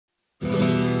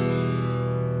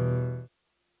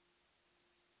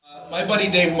My buddy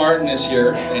Dave Martin is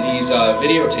here, and he's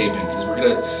videotaping because we're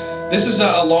gonna. This is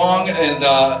a long and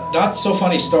not so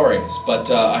funny story, but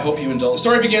I hope you indulge. The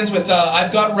story begins with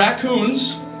I've got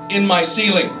raccoons in my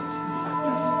ceiling.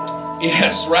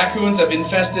 Yes, raccoons have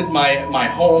infested my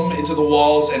home into the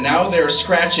walls, and now they're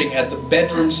scratching at the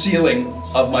bedroom ceiling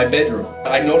of my bedroom.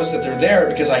 I notice that they're there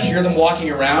because I hear them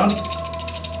walking around,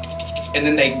 and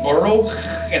then they burrow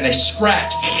and they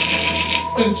scratch.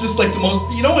 And it's just like the most,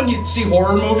 you know when you see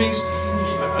horror movies,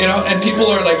 you know, and people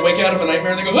are like wake out of a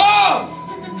nightmare and they go, ah!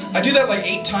 I do that like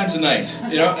 8 times a night,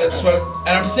 you know, that's what,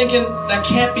 and I'm thinking, that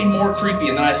can't be more creepy,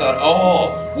 and then I thought,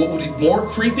 oh, what would be more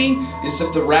creepy is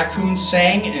if the raccoons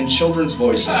sang in children's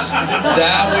voices.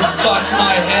 That would fuck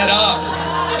my head up.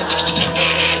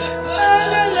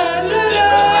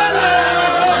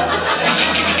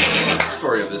 The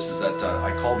story of this is that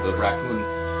I called the raccoon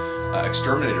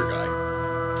exterminator guy,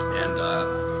 and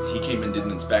he came and did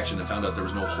an inspection and found out there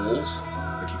was no holes,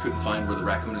 like he couldn't find where the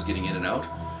raccoon is getting in and out.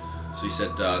 So he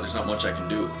said, there's not much I can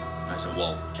do. And I said,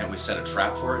 well, can't we set a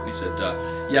trap for it? And he said,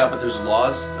 yeah, but there's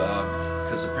laws,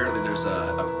 because apparently there's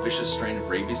a vicious strain of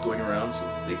rabies going around, so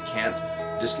they can't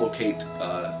dislocate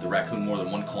the raccoon more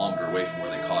than 1 kilometer away from where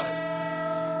they caught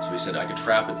it. So he said, I could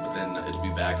trap it, but then it'll be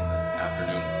back in the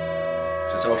afternoon.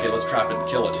 So I said, okay, let's trap it and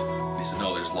kill it. And he said,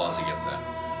 no, there's laws against that.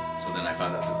 So then I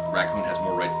found out that the raccoon has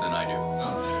more rights than I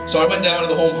do. So I went down to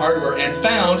the Home Hardware and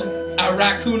found a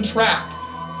raccoon trap.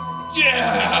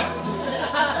 Yeah!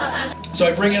 So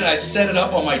I bring it and I set it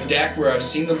up on my deck where I've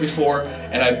seen them before,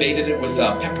 and I baited it with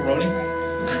pepperoni.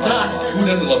 Who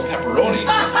doesn't love pepperoni?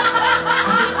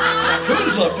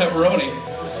 Raccoons love pepperoni.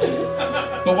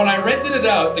 But when I rented it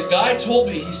out, the guy told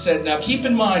me, he said, now keep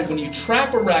in mind, when you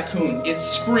trap a raccoon, it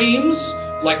screams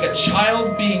like a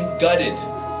child being gutted.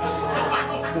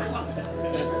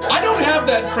 I don't have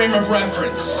that frame of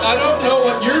reference. I don't know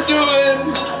what you're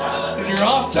doing in your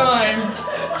off time.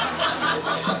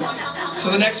 So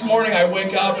the next morning I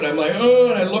wake up and I'm like, oh,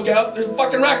 and I look out, there's a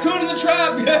fucking raccoon in the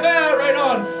trap, yeah, right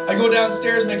on. I go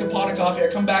downstairs, make a pot of coffee, I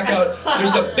come back out,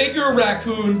 there's a bigger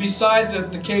raccoon beside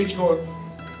the cage going,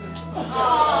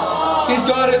 he's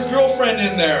got his girlfriend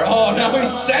in there, oh, now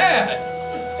he's sad.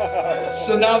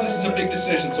 So now this is a big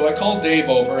decision, so I called Dave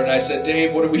over and I said,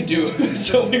 Dave, what do we do?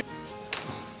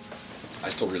 I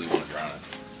still really want to drown it.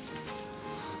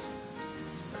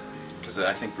 Because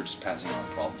I think we're just passing on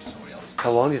the problem to somebody else.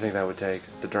 How long do you think that would take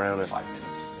to drown it? 5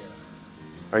 minutes. Yeah.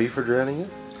 Are you for drowning it?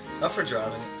 Not for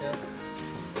drowning it, yeah.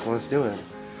 Well, let's do it.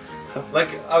 Like,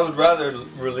 I would rather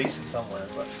release it somewhere,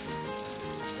 but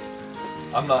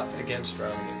I'm not against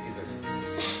drowning it either.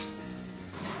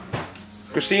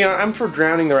 Kristeen, I'm for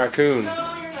drowning the raccoon.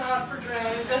 No, you're not for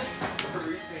drowning it.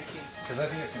 Because I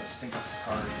think it's going to stink up this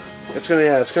car. It's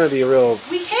gonna be a real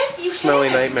smelly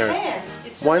nightmare. You can't.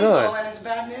 It's Why illegal not? and it's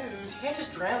bad news. You can't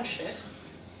just drown shit.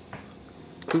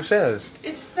 Who says?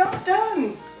 It's not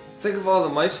done. Think of all the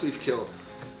mice we've killed.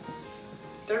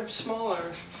 They're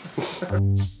smaller.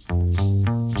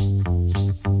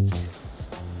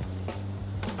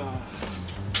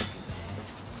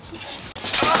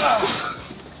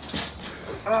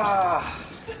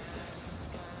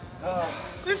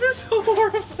 This is so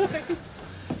horrifying.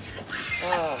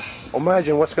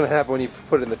 Imagine what's gonna happen when you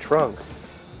put it in the trunk.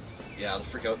 Yeah, it'll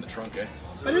freak out in the trunk, eh?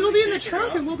 But it'll be in the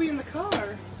trunk and we'll be in the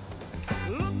car.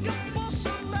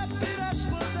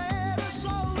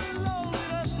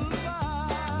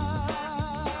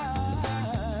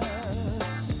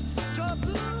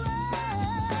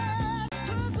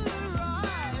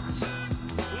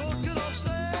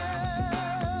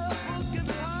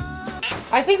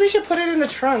 I think we should put it in the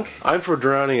trunk. I'm for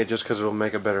drowning it just because it'll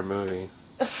make a better movie.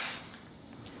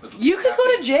 You could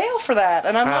go to jail for that,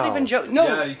 and I'm not even joking.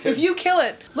 No, yeah, if you kill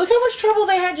it, look how much trouble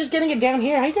they had just getting it down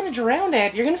here. How are you going to drown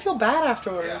it? You're going to feel bad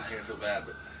afterwards. Yeah, I'm going to feel bad,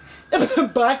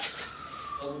 but... But...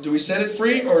 Do we set it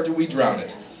free, or do we drown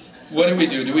it? What do we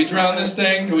do? Do we drown this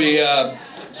thing? Do we,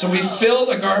 So we filled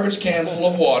a garbage can full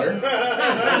of water, and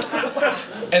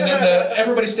then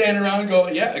everybody standing around and go,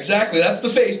 yeah, exactly, that's the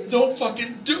face. Don't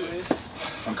fucking do it.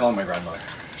 I'm calling my grandmother.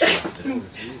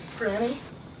 Granny?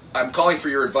 I'm calling for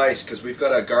your advice, because we've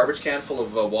got a garbage can full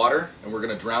of water, and we're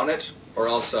going to drown it, or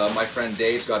else my friend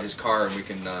Dave's got his car, and we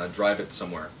can drive it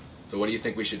somewhere. So what do you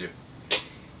think we should do?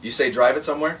 You say drive it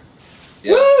somewhere?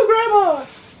 Yeah. Woo, Grandma!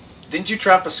 Didn't you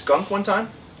trap a skunk one time?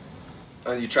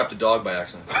 You trapped a dog by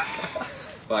accident.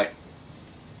 Bye.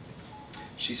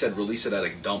 She said release it at a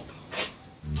dump.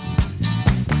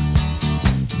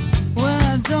 Well,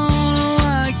 I don't know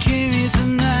why I came here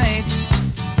tonight.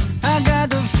 I got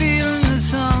the feeling that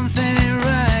something ain't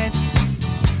right.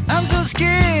 I'm so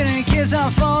scared in case I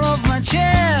fall off my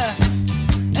chair,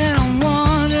 and I'm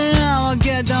wondering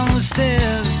right down the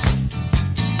stairs.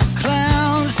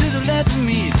 Clowns to the left of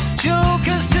me,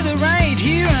 jokers to the right.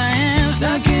 Here I am,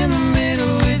 stuck in the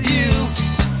middle with you.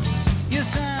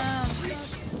 Yes, I'm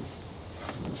stuck.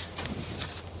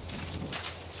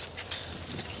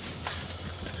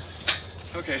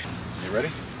 Okay, you ready?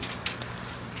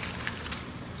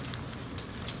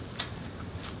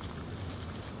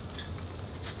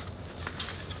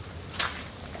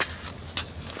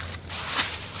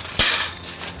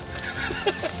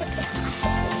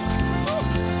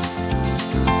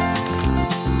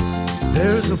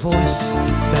 There's a voice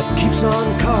that keeps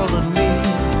on calling me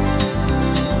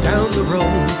down the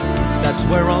road, that's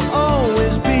where I'll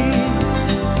always be.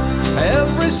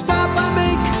 Every stop I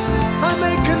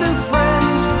make a new friend.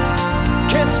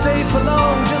 Can't stay for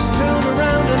long, just turn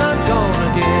around and I'm gone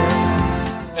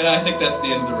again. And I think that's the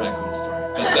end of the raccoon story.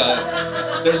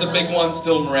 But there's a big one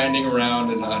still meranding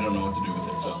around, and I don't know what to do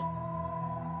with it, so.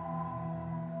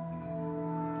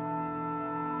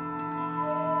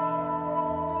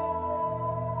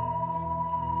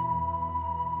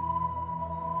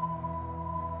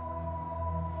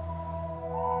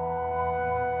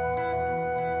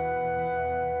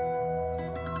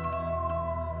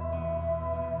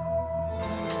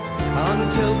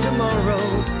 Until tomorrow,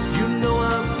 you know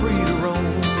I'm free to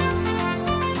roam.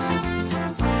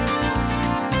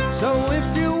 So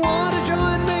if you want to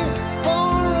join me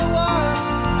for a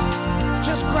while,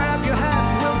 just grab your hat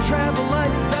and we'll travel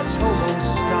like that's homo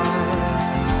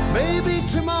style. Maybe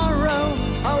tomorrow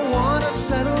I want to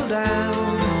settle down.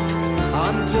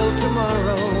 Until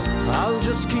tomorrow, I'll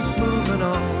just keep moving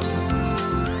on.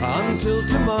 Until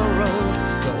tomorrow,